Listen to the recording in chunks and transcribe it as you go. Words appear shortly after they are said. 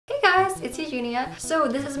guys, it's Eugenia. So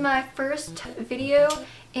this is my first video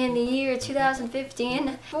in the year 2015.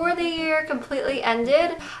 Before the year completely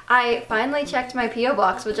ended, I finally checked my P.O.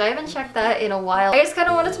 box, which I haven't checked that in a while. I just kind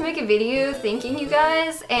of wanted to make a video thanking you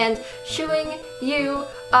guys and showing you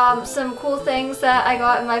some cool things that I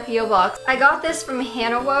got in my P.O. box. I got this from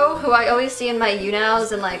Hannah, who I always see in my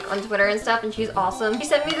YouNows and like on Twitter and stuff, and she's awesome. She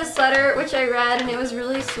sent me this letter, which I read, and it was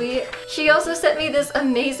really sweet. She also sent me this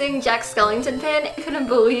amazing Jack Skellington pin. I couldn't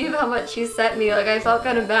believe how much she sent me. Like, I felt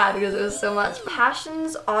kind of bad because it was so much.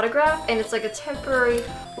 Passion's autograph, and it's like a temporary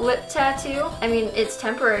lip tattoo. I mean, it's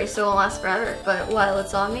temporary, so it'll last forever, but while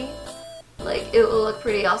it's on me, like, it will look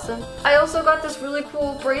pretty awesome. I also got this really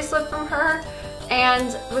cool bracelet from her,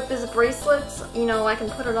 and with this bracelet, you know, I can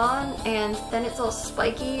put it on and then it's all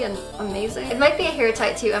spiky and amazing. It might be a hair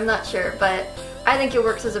tie too, I'm not sure, but I think it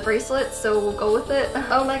works as a bracelet, so we'll go with it.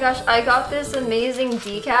 Oh my gosh, I got this amazing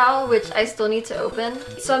decal, which I still need to open.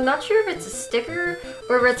 So I'm not sure if it's a sticker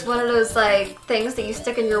or if it's one of those like things that you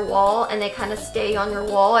stick in your wall and they kind of stay on your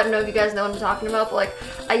wall. I don't know if you guys know what I'm talking about, but like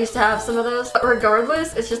I used to have some of those. But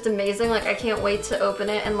regardless, it's just amazing. Like, I can't wait to open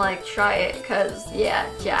it and like try it, because yeah,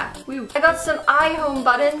 Jack. Woo. I got some iHome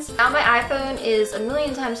buttons. Now my iPhone is a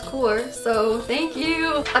million times cooler, so thank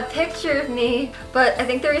you. A picture of me, but I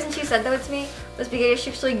think the reason she sent that to me was because she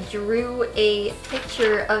actually drew a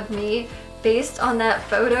picture of me based on that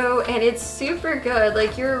photo, and it's super good.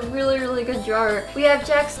 Like, you're a really, really good drawer. We have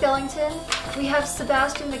Jack Skellington, we have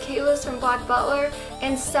Sebastian Michaelis from Black Butler,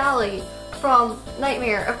 and Sally from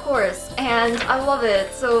Nightmare, of course, and I love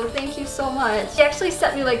it, so thank you so much. She actually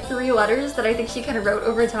sent me like 3 letters that I think she kind of wrote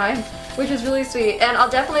over time, which is really sweet, and I'll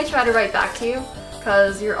definitely try to write back to you,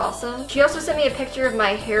 because you're awesome. She also sent me a picture of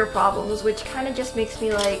my hair problems, which kind of just makes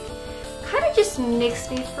me like,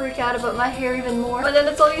 freak out about my hair even more. And then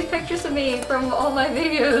it's all these pictures of me from all my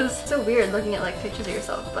videos. It's so weird looking at like pictures of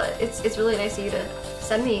yourself, but it's really nice of you to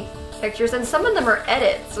send me pictures, and some of them are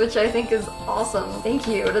edits, which I think is awesome. Thank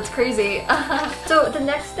you, that's crazy. So the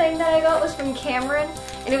next thing that I got was from Cameron,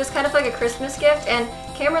 and it was kind of like a Christmas gift, and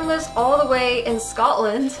Cameron lives all the way in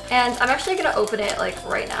Scotland, and I'm actually gonna open it like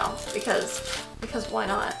right now because why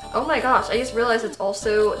not? Oh my gosh, I just realized it's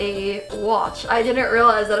also a watch. I didn't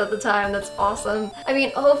realize that at the time. That's awesome. I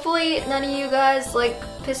mean, hopefully none of you guys like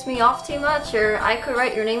piss me off too much, or I could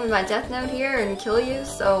write your name in my death note here and kill you,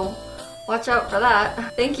 so watch out for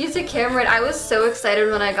that. Thank you to Cameron. I was so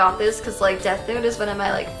excited when I got this because like Death Note is one of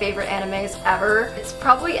my like favorite animes ever. It's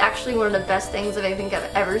probably actually one of the best things I think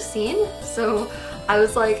I've ever seen, so I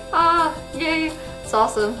was like, ah, yay, it's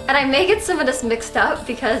awesome. And I may get some of this mixed up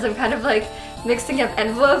because I'm kind of like mixing up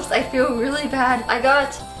envelopes. I feel really bad. I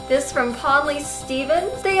got this from Ponley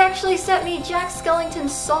Stevens. They actually sent me Jack Skellington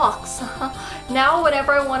socks. Now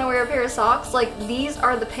whenever I want to wear a pair of socks, like these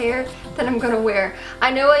are the pair that I'm gonna wear.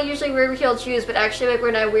 I know I usually wear heel shoes, but actually like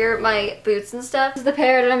when I wear my boots and stuff, this is the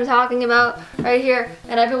pair that I'm talking about right here,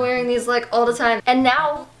 and I've been wearing these like all the time. And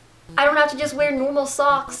now I don't have to just wear normal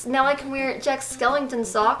socks. Now I can wear Jack Skellington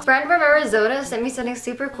socks. Friend from Arizona sent me something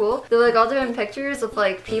super cool. They're like all different pictures of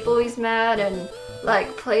like people he's met and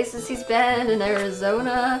like places he's been in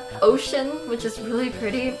Arizona. Ocean, which is really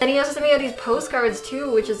pretty. And he also sent me all these postcards too,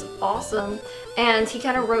 which is awesome. And he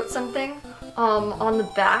kind of wrote something on the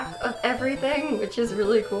back of everything, which is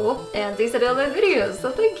really cool, and they said it on my videos,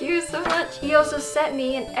 so thank you so much. He also sent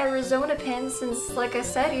me an Arizona pin, since like I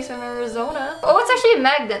said, he's from Arizona. Oh, it's actually a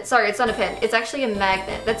magnet. Sorry, it's not a pin, it's actually a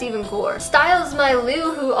magnet. That's even cooler. Styles, my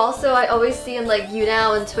Lou, who also I always see in like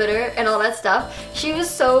YouNow and Twitter and all that stuff, she was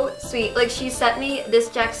so sweet. Like, she sent me this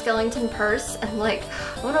Jack Skellington purse, and like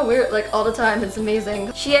I want to wear it like all the time. It's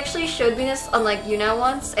amazing. She actually showed me this on like YouNow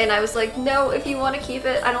once, and I was like, no, if you want to keep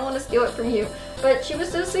it, I don't want to steal it from you. But she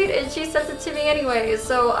was so sweet and she sent it to me anyway,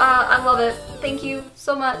 so I love it. Thank you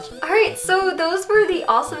so much. Alright, so those were the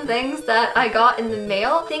awesome things that I got in the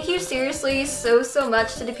mail. Thank you seriously so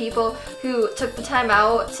much to the people who took the time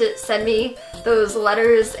out to send me those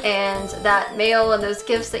letters and that mail and those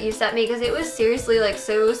gifts that you sent me, because it was seriously like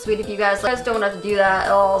so sweet of you guys. You guys don't have to do that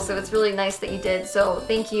at all, so it's really nice that you did, so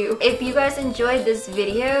thank you. If you guys enjoyed this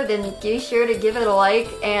video, then be sure to give it a like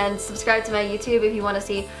and subscribe to my YouTube if you want to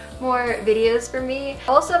see more videos from me.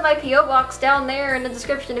 Also, my P.O. box down there in the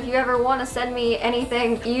description if you ever want to send me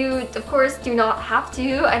anything. You, of course, do not have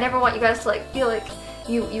to. I never want you guys to like feel like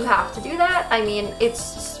you have to do that. I mean, it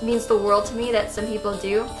means the world to me that some people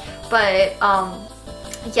do, but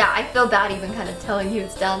yeah, I feel bad even kind of telling you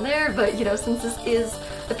it's down there, but you know, since this is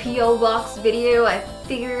a P.O. box video, I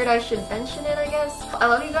figured I should mention it, I guess. I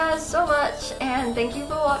love you guys so much, and thank you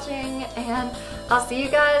for watching, and I'll see you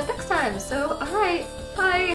guys next time. So, alright, bye!